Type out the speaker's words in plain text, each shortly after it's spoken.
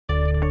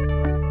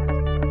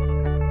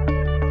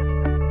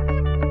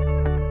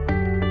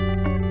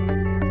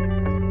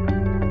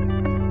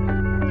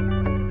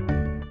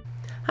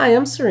Hi,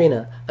 I'm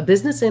Serena, a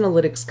business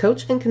analytics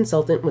coach and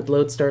consultant with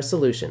Lodestar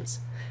Solutions.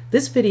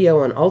 This video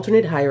on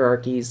alternate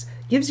hierarchies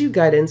gives you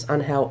guidance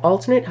on how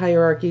alternate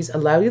hierarchies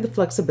allow you the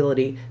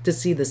flexibility to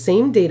see the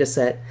same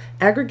dataset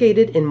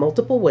aggregated in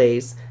multiple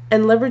ways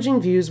and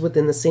leveraging views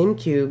within the same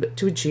cube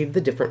to achieve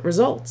the different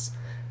results.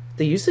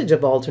 The usage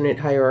of alternate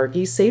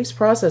hierarchies saves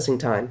processing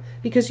time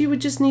because you would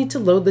just need to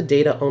load the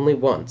data only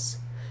once.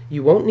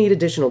 You won't need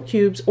additional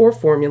cubes or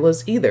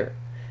formulas either.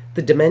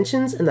 The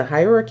dimensions and the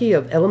hierarchy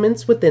of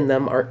elements within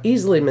them are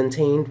easily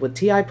maintained with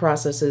TI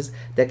processes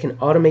that can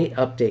automate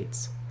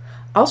updates.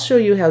 I'll show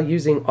you how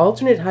using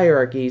alternate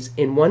hierarchies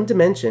in one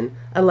dimension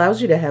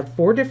allows you to have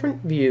 4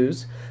 different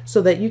views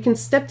so that you can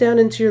step down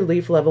into your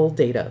leaf level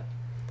data.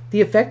 The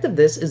effect of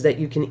this is that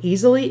you can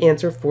easily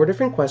answer 4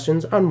 different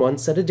questions on one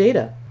set of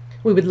data.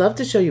 We would love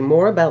to show you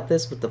more about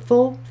this with the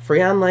full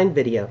free online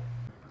video.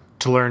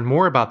 To learn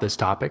more about this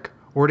topic,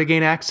 or to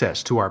gain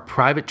access to our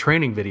private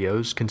training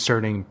videos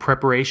concerning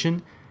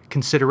preparation,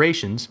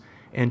 considerations,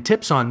 and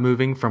tips on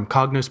moving from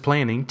Cognos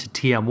Planning to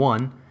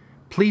TM1,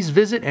 please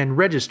visit and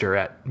register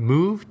at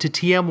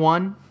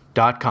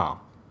movetotm1.com.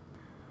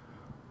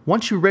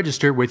 Once you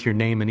register with your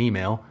name and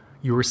email,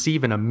 you'll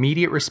receive an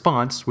immediate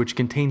response which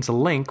contains a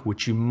link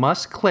which you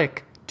must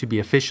click to be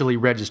officially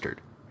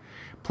registered.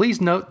 Please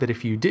note that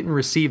if you didn't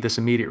receive this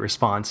immediate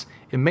response,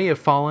 it may have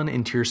fallen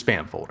into your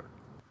spam folder.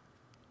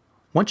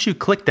 Once you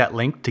click that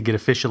link to get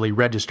officially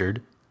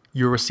registered,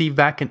 you'll receive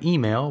back an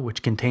email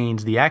which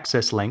contains the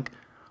access link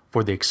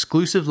for the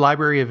exclusive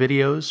library of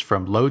videos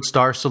from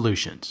Lodestar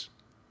Solutions.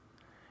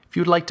 If you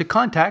would like to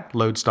contact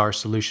Lodestar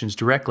Solutions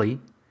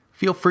directly,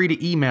 feel free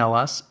to email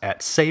us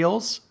at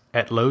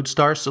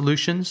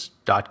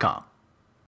sales@lodestarsolutions.com.